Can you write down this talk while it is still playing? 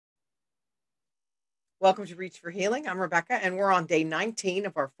Welcome to Reach for Healing. I'm Rebecca, and we're on day 19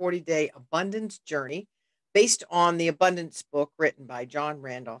 of our 40-day abundance journey based on the abundance book written by John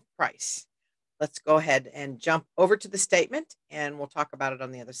Randolph Price. Let's go ahead and jump over to the statement, and we'll talk about it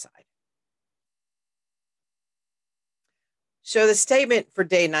on the other side. So, the statement for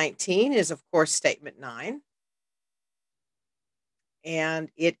day 19 is, of course, statement 9, and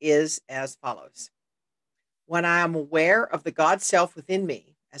it is as follows. When I am aware of the God self within me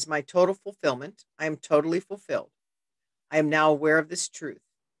as my total fulfillment, I am totally fulfilled. I am now aware of this truth.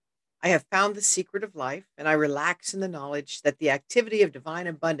 I have found the secret of life, and I relax in the knowledge that the activity of divine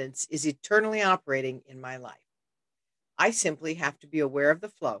abundance is eternally operating in my life. I simply have to be aware of the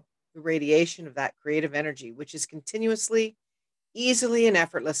flow, the radiation of that creative energy, which is continuously, easily, and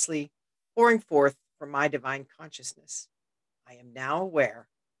effortlessly pouring forth from my divine consciousness. I am now aware,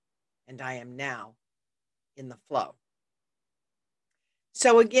 and I am now in the flow.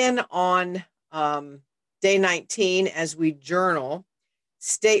 So, again, on day 19, as we journal,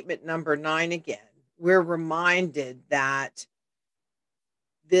 statement number 9 again, we're reminded that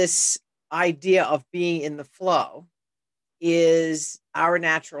this idea of being in the flow is our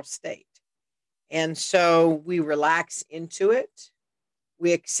natural state. And so we relax into it.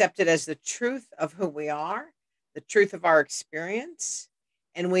 We accept it as the truth of who we are, the truth of our experience,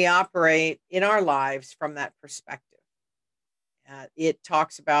 and we operate in our lives from that perspective. It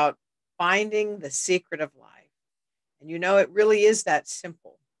talks about finding the secret of life. And it really is that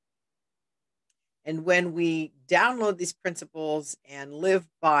simple. And when we download these principles and live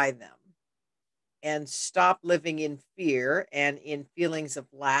by them and stop living in fear and in feelings of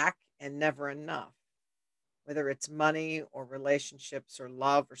lack and never enough, whether it's money or relationships or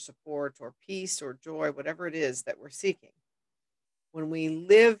love or support or peace or joy, whatever it is that we're seeking, when we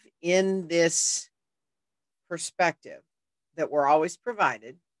live in this perspective that we're always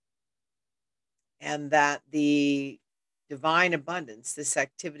provided and that the divine abundance, this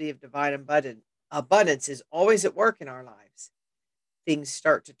activity of divine abundance is always at work in our lives, things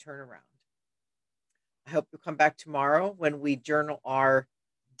start to turn around. I hope you'll come back tomorrow when we journal our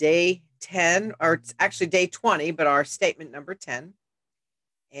day 10, or it's actually day 20, but our statement number 10.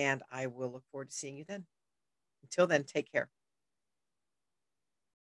 And I will look forward to seeing you then. Until then, take care.